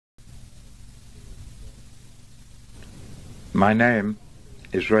My name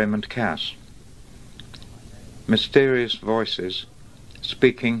is Raymond. Mysterious voices,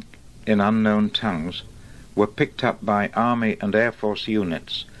 speaking in unknown tongues, were picked up by Army and Air Force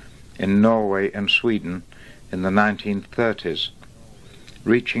units in Norway and Sweden in the 1930s,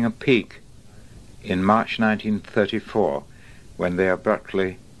 reaching a peak in March 1934 when they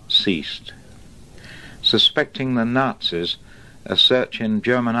abruptly ceased. Suspecting the Nazis, a search in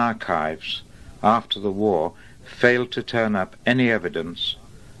German archives after the war failed to turn up any evidence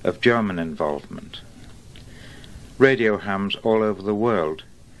of German involvement. Radio hams all over the world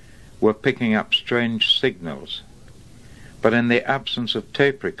were picking up strange signals, but in the absence of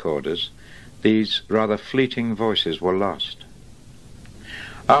tape recorders, these rather fleeting voices were lost.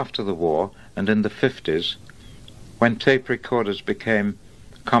 After the war, and in the 50s, when tape recorders became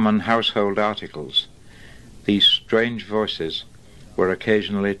common household articles, these strange voices were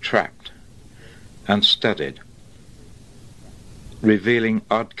occasionally tracked and studied, revealing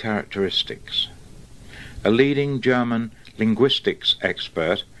odd characteristics. A leading German linguistics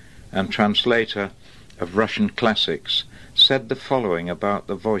expert and translator of Russian classics said the following about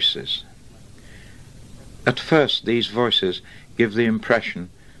the voices. At first, these voices give the impression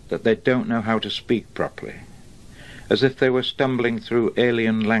that they don't know how to speak properly, as if they were stumbling through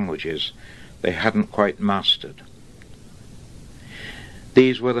alien languages they hadn't quite mastered.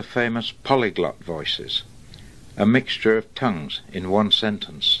 These were the famous polyglot voices, a mixture of tongues in one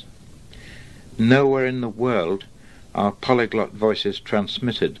sentence. Nowhere in the world are polyglot voices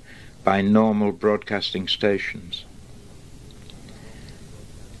transmitted by normal broadcasting stations.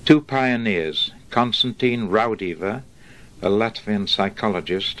 Two pioneers, Konstantin Raudive, a Latvian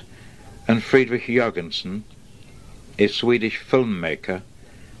psychologist, and Friedrich Jorgensen, a Swedish filmmaker,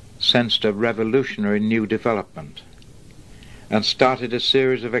 sensed a revolutionary new development and started a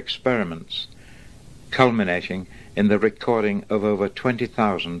series of experiments culminating in the recording of over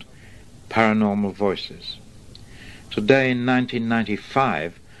 20,000 paranormal voices. Today, in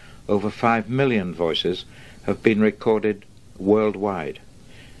 1995, over 5 million voices have been recorded worldwide,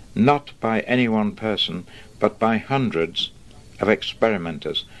 not by any one person, but by hundreds of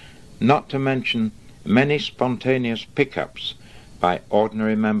experimenters, not to mention many spontaneous pickups by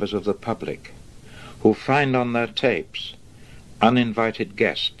ordinary members of the public, who find on their tapes uninvited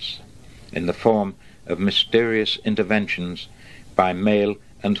guests in the form of mysterious interventions by male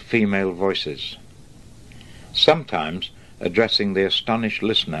and female voices, sometimes addressing the astonished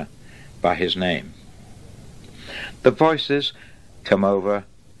listener by his name. The voices come over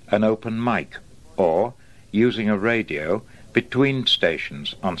an open mic or using a radio between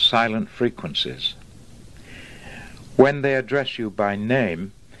stations on silent frequencies. When they address you by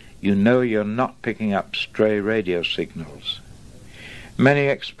name, you know you're not picking up stray radio signals. Many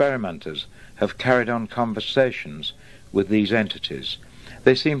experimenters have carried on conversations with these entities.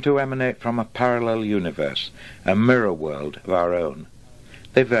 They seem to emanate from a parallel universe, a mirror world of our own.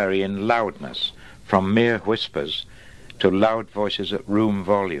 They vary in loudness, from mere whispers to loud voices at room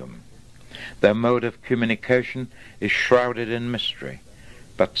volume. Their mode of communication is shrouded in mystery,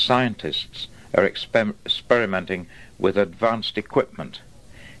 but scientists are experimenting with advanced equipment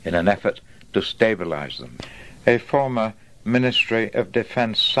in an effort to stabilize them. A former Ministry of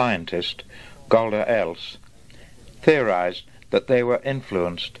Defense scientist, Golda Els, theorized that they were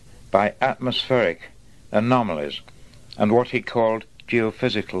influenced by atmospheric anomalies and what he called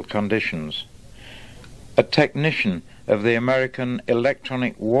geophysical conditions. A technician of the American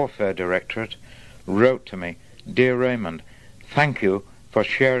Electronic Warfare Directorate wrote to me, "Dear Raymond, thank you for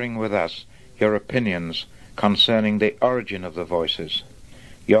sharing with us your opinions concerning the origin of the voices.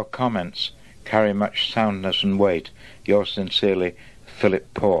 Your comments carry much soundness and weight. Yours sincerely,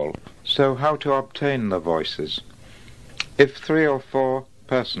 Philip Paul." So how to obtain the voices? If 3 or 4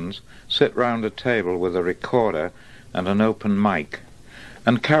 persons sit round a table with a recorder and an open mic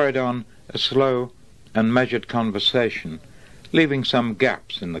and carried on a slow and measured conversation, leaving some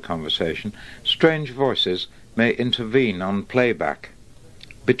gaps in the conversation, strange voices may intervene on playback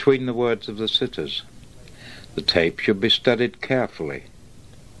between the words of the sitters. The tape should be studied carefully.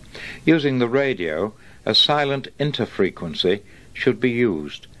 Using the radio, a silent interfrequency should be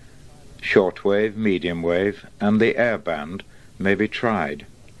used. Shortwave, medium wave, and the airband may be tried.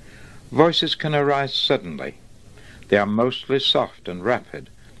 Voices can arise suddenly. They are mostly soft and rapid,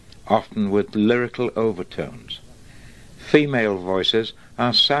 often with lyrical overtones. Female voices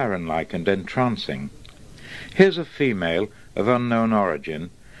are siren-like and entrancing. Here's a female of unknown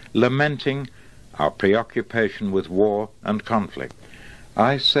origin lamenting our preoccupation with war and conflict.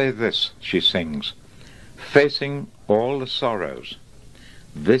 "I say this," she sings, "facing all the sorrows.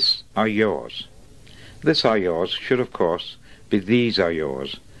 This are yours." This are yours should, of course, these are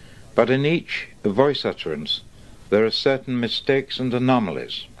yours, but in each voice utterance there are certain mistakes and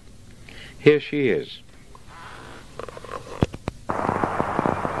anomalies. Here she is.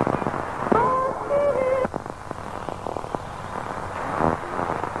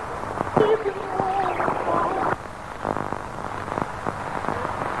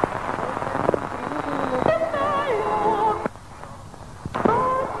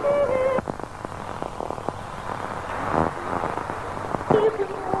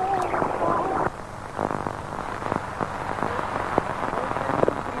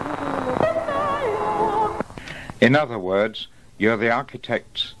 In other words, you're the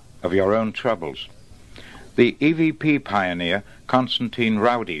architects of your own troubles. The EVP pioneer, Konstantin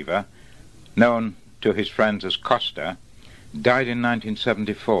Raudive, known to his friends as Costa, died in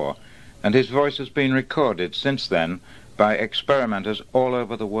 1974, and his voice has been recorded since then by experimenters all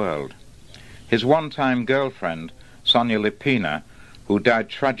over the world. His one-time girlfriend, Sonia Lipina, who died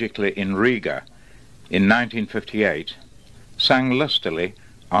tragically in Riga in 1958, sang lustily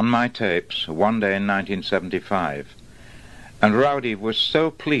on my tapes one day in 1975, and Raudive was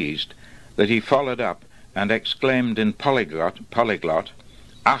so pleased that he followed up and exclaimed in polyglot,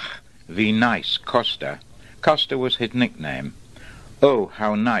 "Ach, wie nice, Costa." Costa was his nickname. "Oh,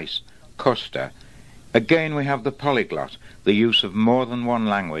 how nice, Costa." Again we have the polyglot, the use of more than one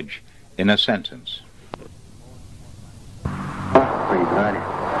language in a sentence.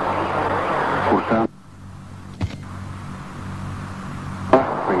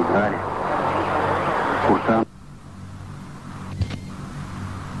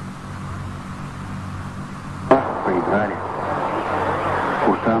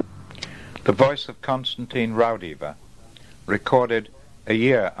 The voice of Konstantin Raudive, recorded a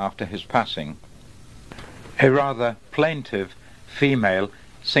year after his passing. A rather plaintive female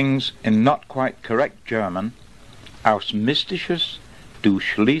sings in not quite correct German, "Aus Mystisches, du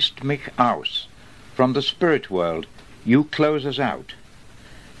schließt mich aus." From the spirit world, you close us out.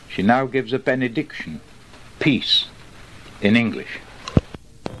 She now gives a benediction, peace, in English.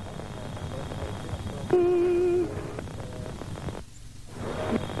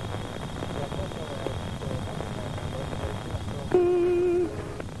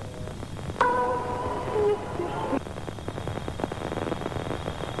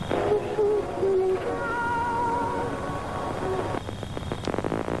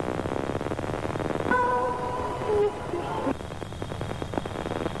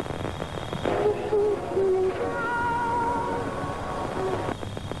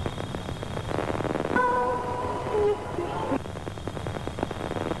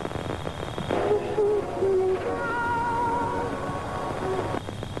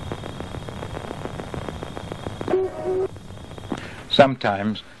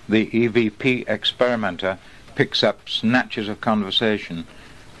 Sometimes the EVP experimenter picks up snatches of conversation,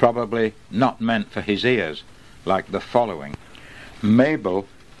 probably not meant for his ears, like the following. Mabel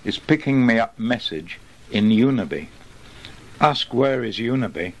is picking me up message in Uniby. Ask where is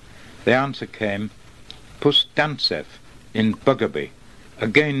Uniby. The answer came, Pustancev in Bugaby.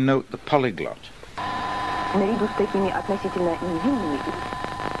 Again note the polyglot. Наряду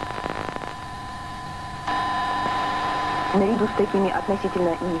с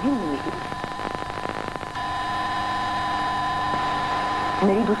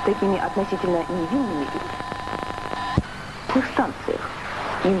такими относительно невинными в станциях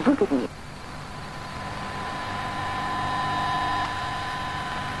им выгоднее.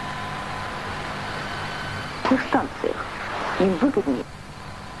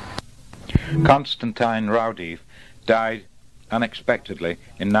 Konstantin Raudive died unexpectedly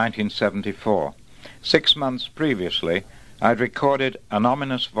in 1974. 6 months previously, I'd recorded an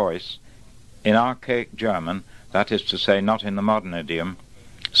ominous voice in archaic German, that is to say, not in the modern idiom,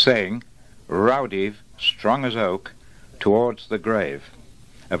 saying, "Raudive, strong as oak, towards the grave,"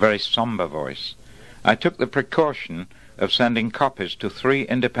 a very sombre voice. I took the precaution of sending copies to 3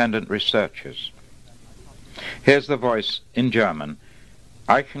 independent researchers. Here's the voice in German,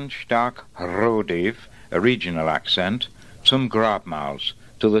 Eichenstark Raudive, a regional accent, zum Grabmals,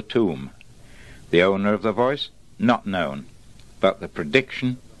 to the tomb. The owner of the voice, not known, but the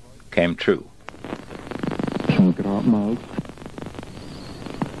prediction came true. Zum Grabmals.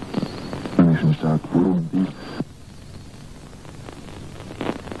 Eichenstark Raudive.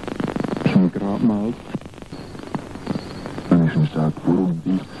 Zum Grabmals. Eichenstark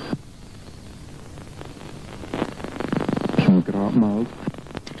Raudive. Zum Grabmals.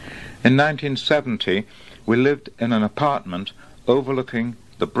 In 1970, we lived in an apartment overlooking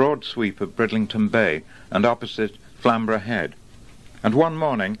the broad sweep of Bridlington Bay and opposite Flamborough Head. And one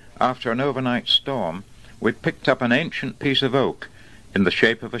morning, after an overnight storm, we picked up an ancient piece of oak in the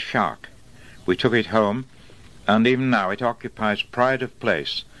shape of a shark. We took it home, and even now it occupies pride of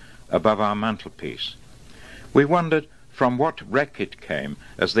place above our mantelpiece. We wondered from what wreck it came,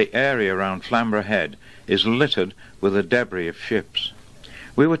 as the area around Flamborough Head is littered with the debris of ships.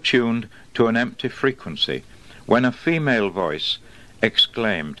 We were tuned to an empty frequency when a female voice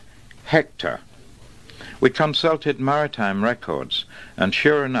exclaimed, "Hector!" We consulted maritime records, and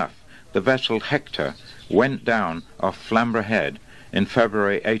sure enough, the vessel Hector went down off Flamborough Head in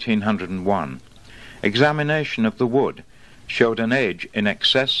February 1801. Examination of the wood showed an age in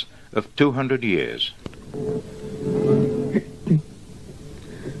excess of 200 years.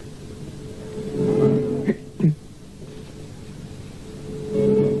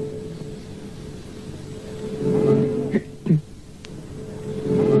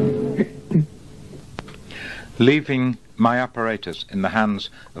 Leaving my apparatus in the hands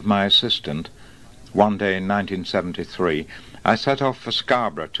of my assistant one day in 1973, I set off for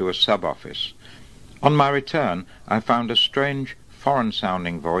Scarborough to a sub-office. On my return, I found a strange,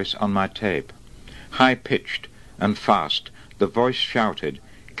 foreign-sounding voice on my tape. High-pitched and fast, the voice shouted,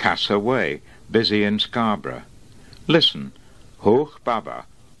 "Cass away, busy in Scarborough." Listen. Hoch Baba.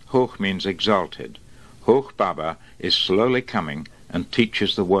 Hoch means exalted. Hoch Baba is slowly coming and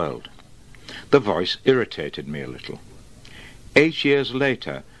teaches the world. The voice irritated me a little. 8 years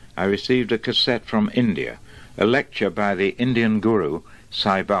later, I received a cassette from India, a lecture by the Indian guru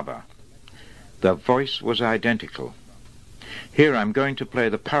Sai Baba. The voice was identical. Here I'm going to play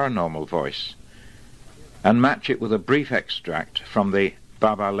the paranormal voice and match it with a brief extract from the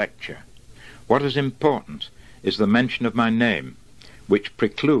Baba lecture. What is important is the mention of my name, which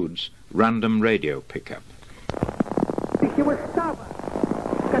precludes random radio pickup.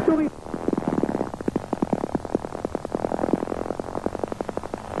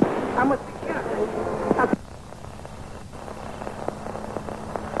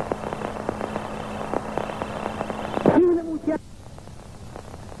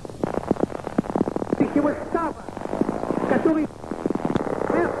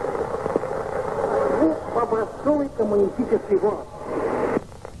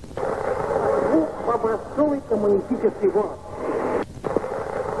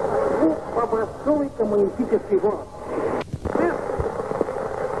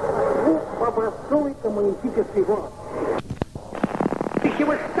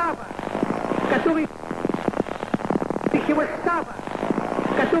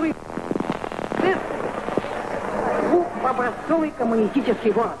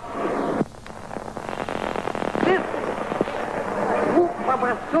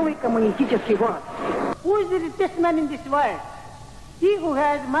 Who is the richest man in this world? He who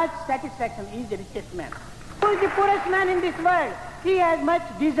has much satisfaction is the richest man. Who is the poorest man in this world? He has much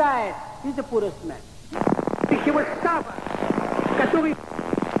desire. He is the poorest man.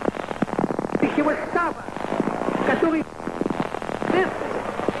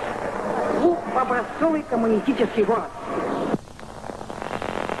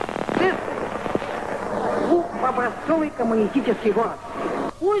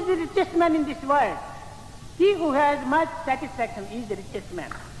 Who is the richest man in this world? He who has much satisfaction is the richest man.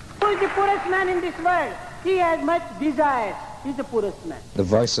 Who is the poorest man in this world? He has much desire. He is the poorest man. The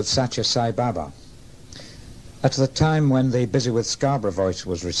voice of Satya Sai Baba. At the time when the Busy with Scarborough voice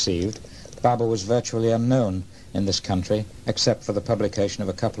was received, Baba was virtually unknown in this country, except for the publication of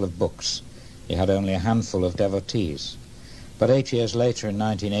a couple of books. He had only a handful of devotees. But 8 years later, in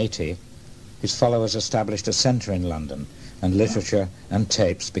 1980, his followers established a centre in London, and literature and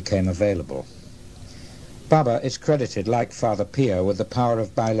tapes became available. Baba is credited, like Father Pio, with the power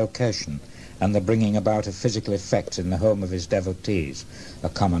of bilocation and the bringing about of physical effects in the home of his devotees, a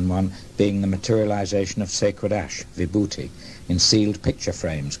common one being the materialization of sacred ash, vibhuti, in sealed picture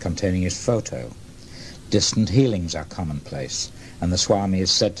frames containing his photo. Distant healings are commonplace, and the Swami is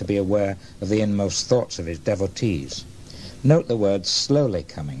said to be aware of the inmost thoughts of his devotees. Note the words "slowly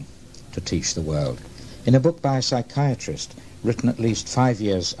coming" to teach the world. In a book by a psychiatrist, written at least 5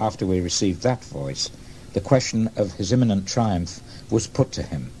 years after we received that voice, the question of his imminent triumph was put to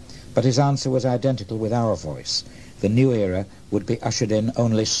him, but his answer was identical with our voice. The new era would be ushered in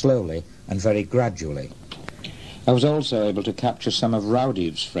only slowly and very gradually. I was also able to capture some of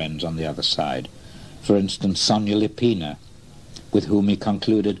Raudive's friends on the other side, for instance Sonia Lipina, with whom he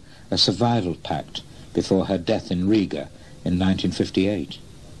concluded a survival pact before her death in Riga in 1958.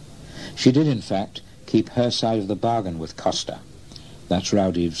 She did, in fact, keep her side of the bargain with Costa. That's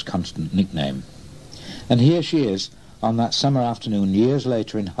Raudive's constant nickname. And here she is, on that summer afternoon years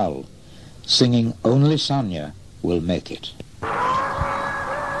later in Hull, singing "Only Sonia Will Make It."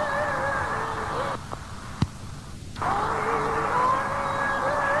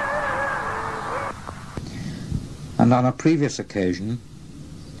 And on a previous occasion,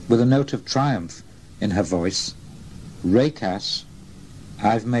 with a note of triumph in her voice, "Raycas,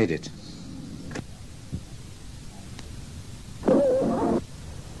 I've made it."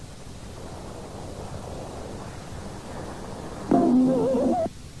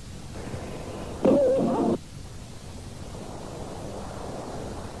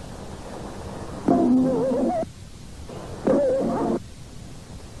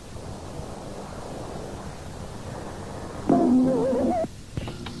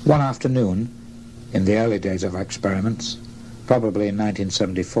 One afternoon, in the early days of experiments, probably in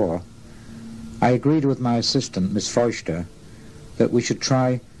 1974, I agreed with my assistant, Miss Feuchter, that we should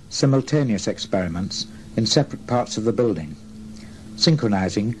try simultaneous experiments in separate parts of the building,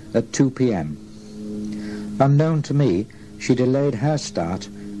 synchronizing at 2 p.m. Unknown to me, she delayed her start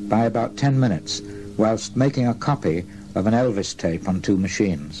by about 10 minutes whilst making a copy of an Elvis tape on 2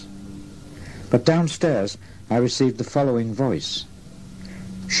 machines. But downstairs I received the following voice: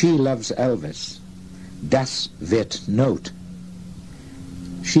 "She loves Elvis. Das wird not."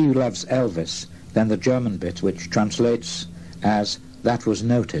 She loves Elvis, then the German bit which translates as "that was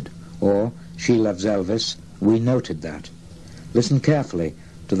noted," or "she loves Elvis, we noted that." Listen carefully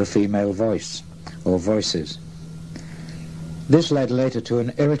to the female voice, or voices. This led later to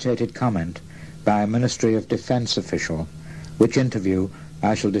an irritated comment by a Ministry of Defense official, which interview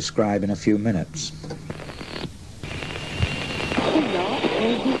I shall describe in a few minutes.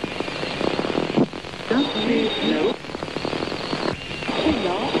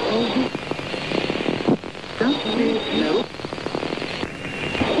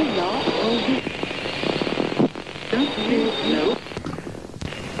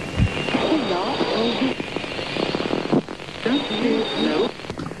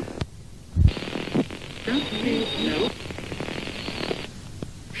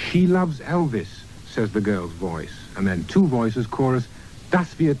 "She loves Elvis," says the girl's voice, and then 2 voices chorus,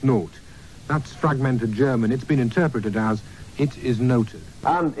 "Das wird not." That's fragmented German. It's been interpreted as, "it is noted."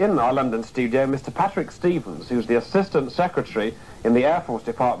 And in our London studio, Mr. Patrick Stevens, who's the Assistant Secretary in the Air Force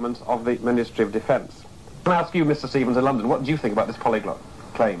Department of the Ministry of Defence. Can I ask you, Mr. Stevens, in London, what do you think about this polyglot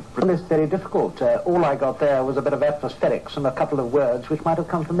claim? Well, it's very difficult. All I got there was a bit of atmospherics and a couple of words which might have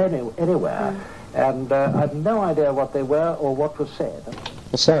come from anywhere. And I've no idea what they were or what was said.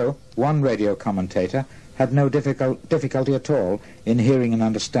 So, one radio commentator had no difficulty at all in hearing and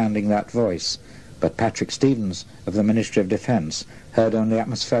understanding that voice, but Patrick Stevens of the Ministry of Defence heard only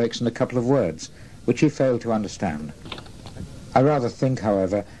atmospherics and a couple of words, which he failed to understand. I rather think,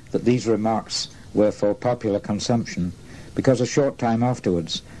 however, that these remarks were for popular consumption, because a short time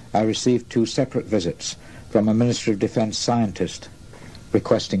afterwards I received 2 separate visits from a Ministry of Defence scientist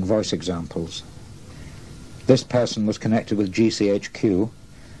requesting voice examples. This person was connected with GCHQ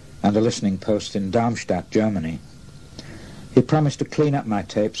and a listening post in Darmstadt, Germany. He promised to clean up my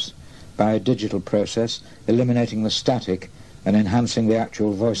tapes by a digital process, eliminating the static and enhancing the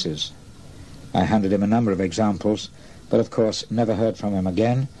actual voices. I handed him a number of examples, but of course never heard from him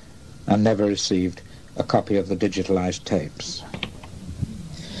again and never received a copy of the digitalized tapes.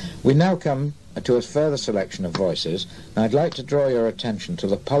 We now come to a further selection of voices, and I'd like to draw your attention to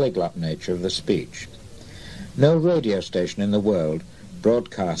the polyglot nature of the speech. No radio station in the world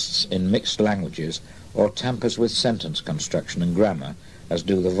broadcasts in mixed languages or tampers with sentence construction and grammar as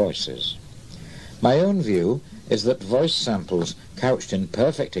do the voices. My own view is that voice samples couched in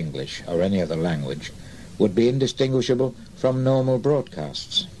perfect English or any other language would be indistinguishable from normal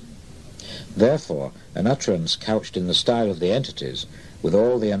broadcasts. Therefore, an utterance couched in the style of the entities, with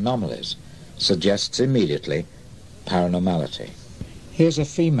all the anomalies, suggests immediately paranormality. Here's a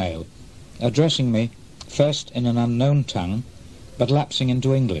female addressing me first in an unknown tongue, but lapsing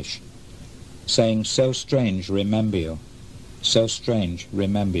into English, saying, "So strange, remember you. So strange,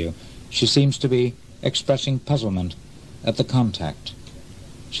 remember you." She seems to be expressing puzzlement at the contact.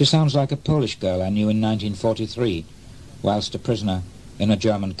 She sounds like a Polish girl I knew in 1943, whilst a prisoner in a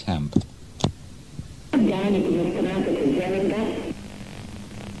German camp.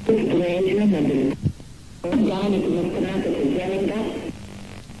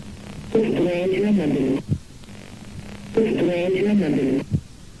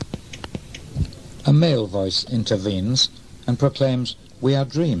 A male voice intervenes and proclaims, "We are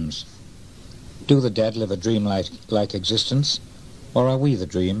dreams. Do the dead live a dream-like existence, or are we the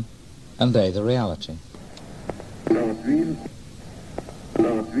dream and they the reality?" Our dreams,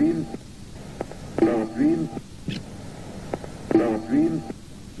 our dreams, our dreams, our dreams,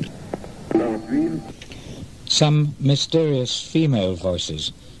 our dreams. Some mysterious female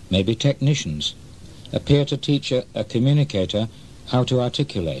voices, maybe technicians, appear to teach a communicator how to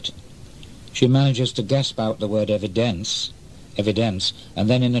articulate. She manages to gasp out the word evidence, and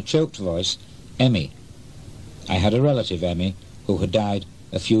then in a choked voice, Emmy. I had a relative, Emmy, who had died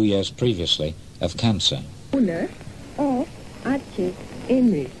a few years previously of cancer. Una, O, H,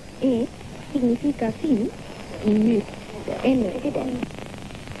 M, E, significa fin, N, evidence.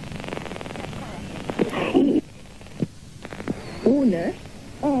 Una,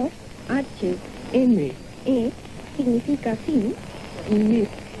 O, H, M, E, significa fin, N,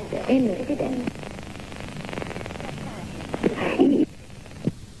 evidence.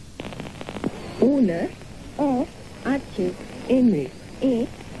 Una, O, H, M, E,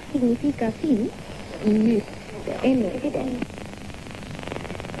 significa fin, N, evidence.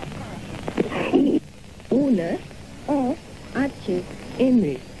 Una, O, H, M,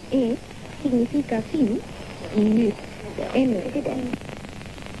 E, significa fin, N, evidence.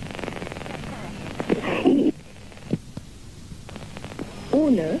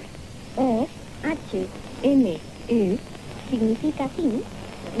 Una, O, H, M, E, significa fin,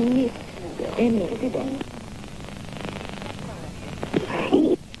 N, evidence.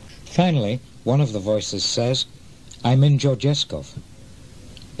 Finally, one of the voices says, I'm in Georgievskov.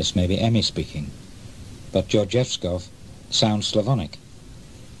 This may be Emmy speaking, but Georgievskov sounds Slavonic.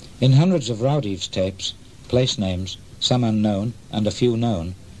 In hundreds of Raudive's tapes, place names, some unknown and a few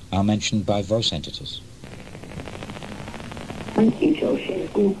known, are mentioned by voice entities.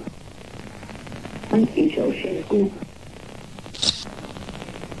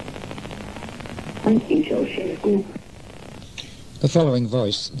 The following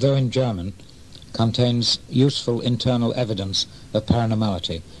voice, though in German, contains useful internal evidence of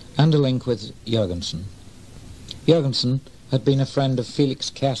paranormality and a link with Jürgensen. Jürgensen had been a friend of Felix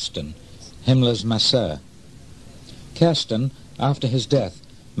Kersten, Himmler's masseur. Kersten, after his death,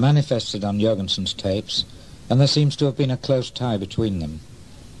 manifested on Jürgensen's tapes, and there seems to have been a close tie between them.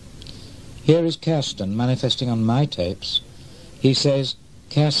 Here is Kersten manifesting on my tapes. He says,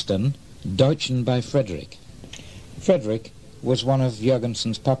 Kersten, Deutschen by Frederick. Frederick was one of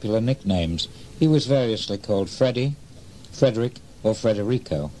Jürgensen's popular nicknames. He was variously called Freddy, Frederick, or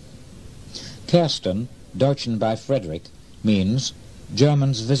Frederico. Kersten, Deutschen by Frederick, means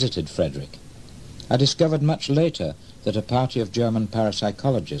Germans visited Frederick. I discovered much later that a party of German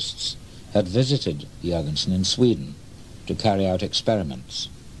parapsychologists had visited Jürgensen in Sweden to carry out experiments.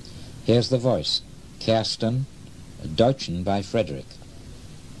 Here's the voice, Kersten, Deutschen by Frederick.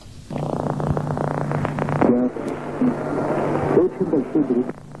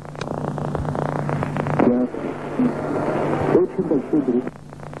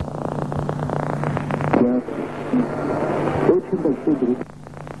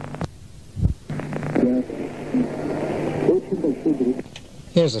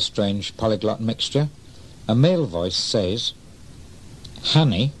 Here's a strange polyglot mixture. A male voice says,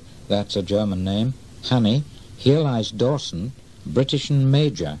 Hanny, that's a German name, Hanny, here lies Dawson, British and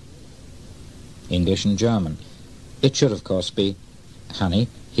Major, English and German. It should, of course, be, Hanny,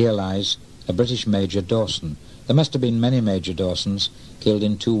 here lies a British Major Dawson. There must have been many Major Dawsons killed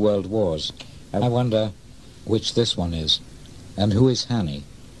in 2 world wars. I wonder which this one is. And who is Hanny?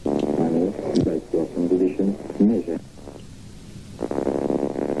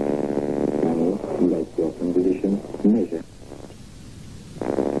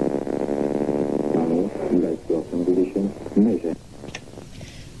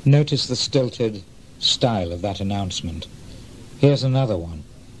 Notice the stilted style of that announcement. Here's another one.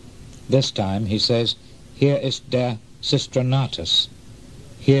 This time he says, Hier ist der Sistranatus.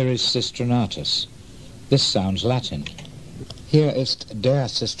 Here is Sistranatus. This sounds Latin. Hier ist der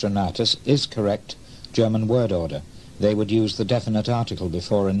Sistranatus is correct German word order. They would use the definite article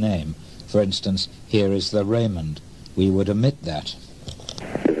before a name. For instance, here is the Raymond. We would omit that.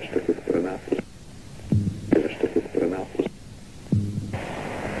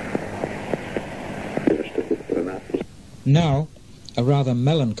 Now, a rather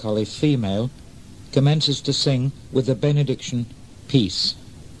melancholy female commences to sing with the benediction, peace.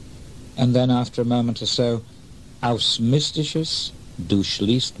 And then after a moment or so, aus mystisches, du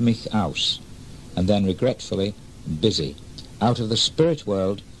schließt mich aus. And then regretfully, busy. Out of the spirit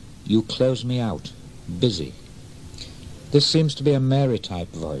world, you close me out, busy. This seems to be a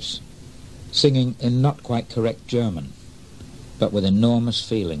Mary-type voice, singing in not quite correct German, but with enormous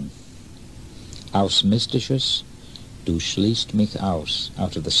feeling. Aus mystisches, du schließt mich aus.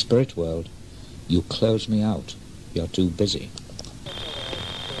 Out of the spirit world, you close me out. You're too busy.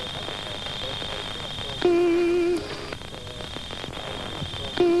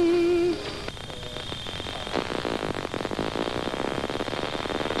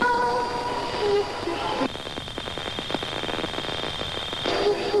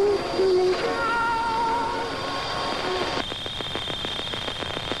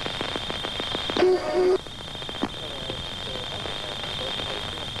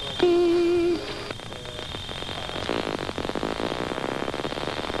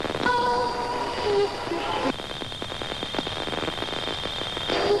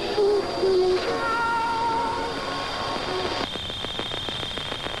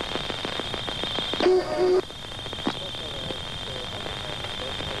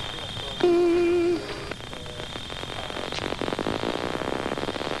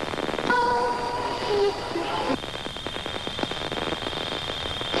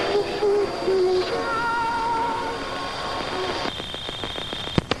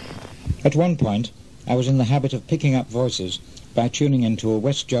 At one point, I was in the habit of picking up voices by tuning into a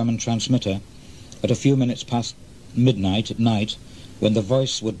West German transmitter at a few minutes past midnight at night, when the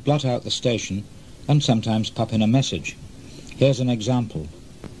voice would blot out the station and sometimes pop in a message. Here's an example.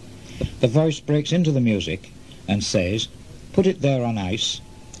 The voice breaks into the music and says, "Put it there on ice,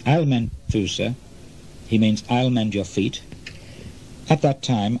 I'll mend Füße." He means I'll mend your feet. At that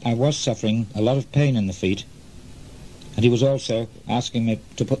time, I was suffering a lot of pain in the feet, and he was also asking me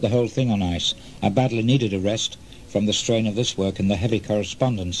to put the whole thing on ice. I badly needed a rest from the strain of this work and the heavy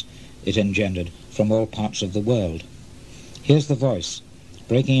correspondence it engendered from all parts of the world. Here's the voice,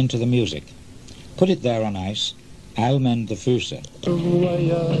 breaking into the music. "Put it there on ice, I'll mend the Füße."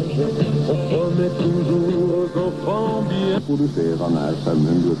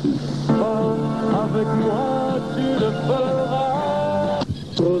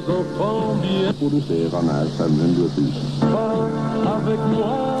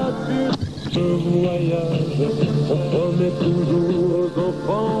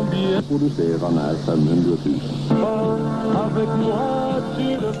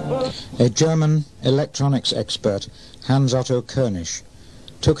 A German electronics expert, Hans Otto König,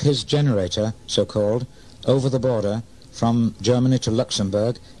 took his generator, so-called, over the border from Germany to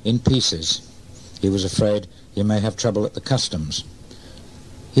Luxembourg in pieces. He was afraid he may have trouble at the customs.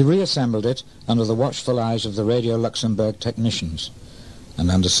 He reassembled it under the watchful eyes of the Radio Luxembourg technicians,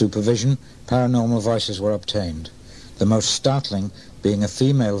 and under supervision, paranormal voices were obtained, the most startling being a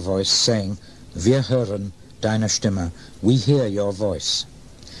female voice saying, "Wir hören deine Stimme," we hear your voice.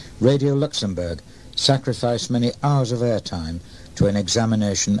 Radio Luxembourg sacrificed many hours of airtime to an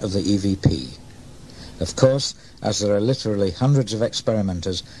examination of the EVP. Of course, as there are literally hundreds of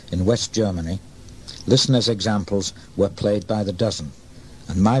experimenters in West Germany, listeners' examples were played by the dozen,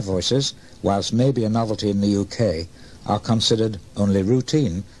 and my voices, whilst maybe a novelty in the UK, are considered only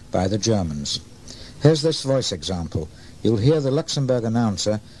routine by the Germans. Here's this voice example. You'll hear the Luxembourg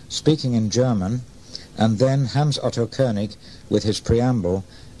announcer speaking in German, and then Hans Otto König with his preamble,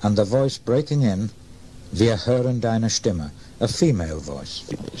 and the voice breaking in, "Wir hören deine Stimme," a female voice.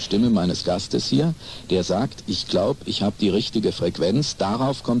 Stimme meines Gastes hier, der sagt, ich glaube, ich habe die richtige Frequenz.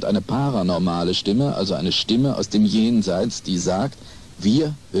 Darauf kommt eine paranormale Stimme, also eine Stimme aus dem Jenseits, die sagt,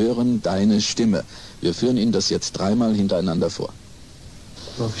 wir hören deine Stimme. Wir führen Ihnen das jetzt dreimal hintereinander vor.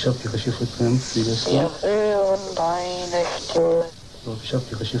 Ich habe die richtige Frequenz, wie das Wir hören deine Stimme. Ich habe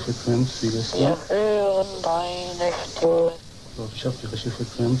die richtige Frequenz, wie das Wir hören deine Stimme. Ich habe die richtige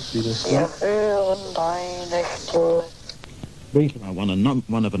Frequenz, wie das Wir hören deine Stimme.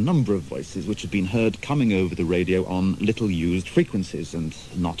 One of a number of voices which had been heard coming over the radio on little-used frequencies and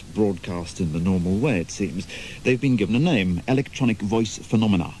not broadcast in the normal way, it seems. They've been given a name, Electronic Voice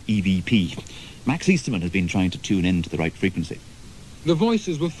Phenomena, EVP. Max Easterman has been trying to tune in to the right frequency. The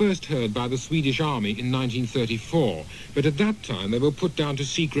voices were first heard by the Swedish Army in 1934, but at that time they were put down to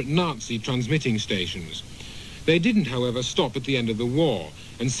secret Nazi transmitting stations. They didn't, however, stop at the end of the war,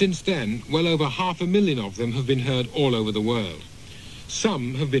 and since then, well over 500,000 of them have been heard all over the world.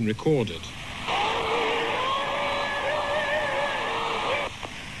 Some have been recorded.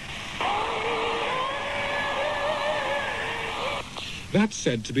 That's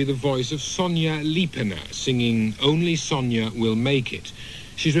said to be the voice of Sonja Liepener, singing "Only Sonja Will Make It."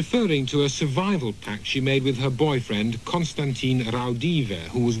 She's referring to a survival pact she made with her boyfriend, Konstantin Raudive,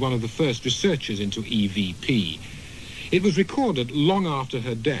 who was one of the first researchers into EVP. It was recorded long after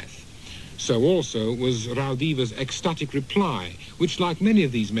her death. So also was Raudive's ecstatic reply, which, like many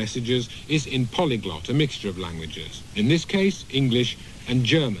of these messages, is in polyglot, a mixture of languages. In this case, English and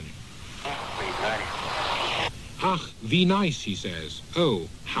German. Ach, wie nice, he says. Oh,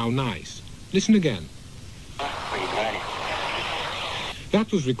 how nice. Listen again.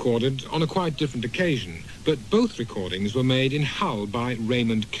 That was recorded on a quite different occasion, but both recordings were made in Hull by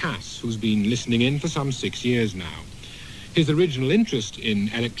Raymond, who's been listening in for some 6 years now. His original interest in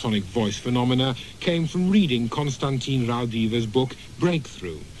electronic voice phenomena came from reading Konstantin Raudive's book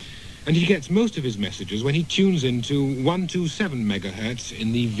Breakthrough, and he gets most of his messages when he tunes into 127 megahertz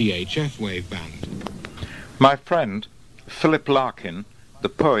in the VHF wave band. My friend, Philip Larkin, The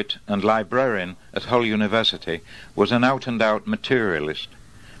poet and librarian at Hull University was an out-and-out materialist,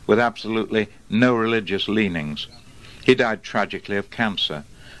 with absolutely no religious leanings. He died tragically of cancer.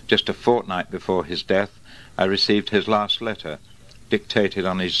 Just a fortnight before his death, I received his last letter, dictated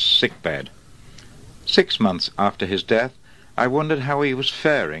on his sickbed. 6 months after his death, I wondered how he was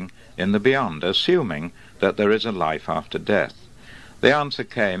faring in the beyond, assuming that there is a life after death. The answer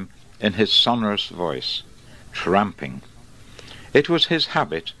came in his sonorous voice, tramping. It was his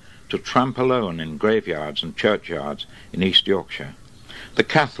habit to tramp alone in graveyards and churchyards in East Yorkshire. The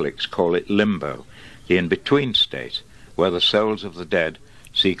Catholics call it limbo, the in-between state, where the souls of the dead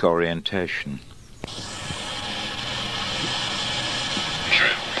seek orientation.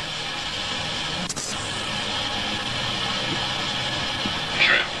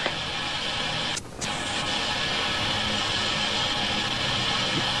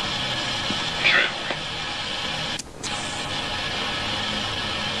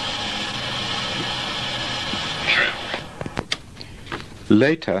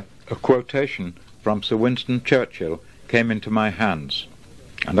 Later, a quotation from Sir Winston Churchill came into my hands,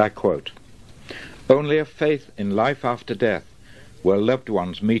 and I quote, "Only a faith in life after death, where loved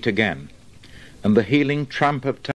ones meet again, and the healing tramp of time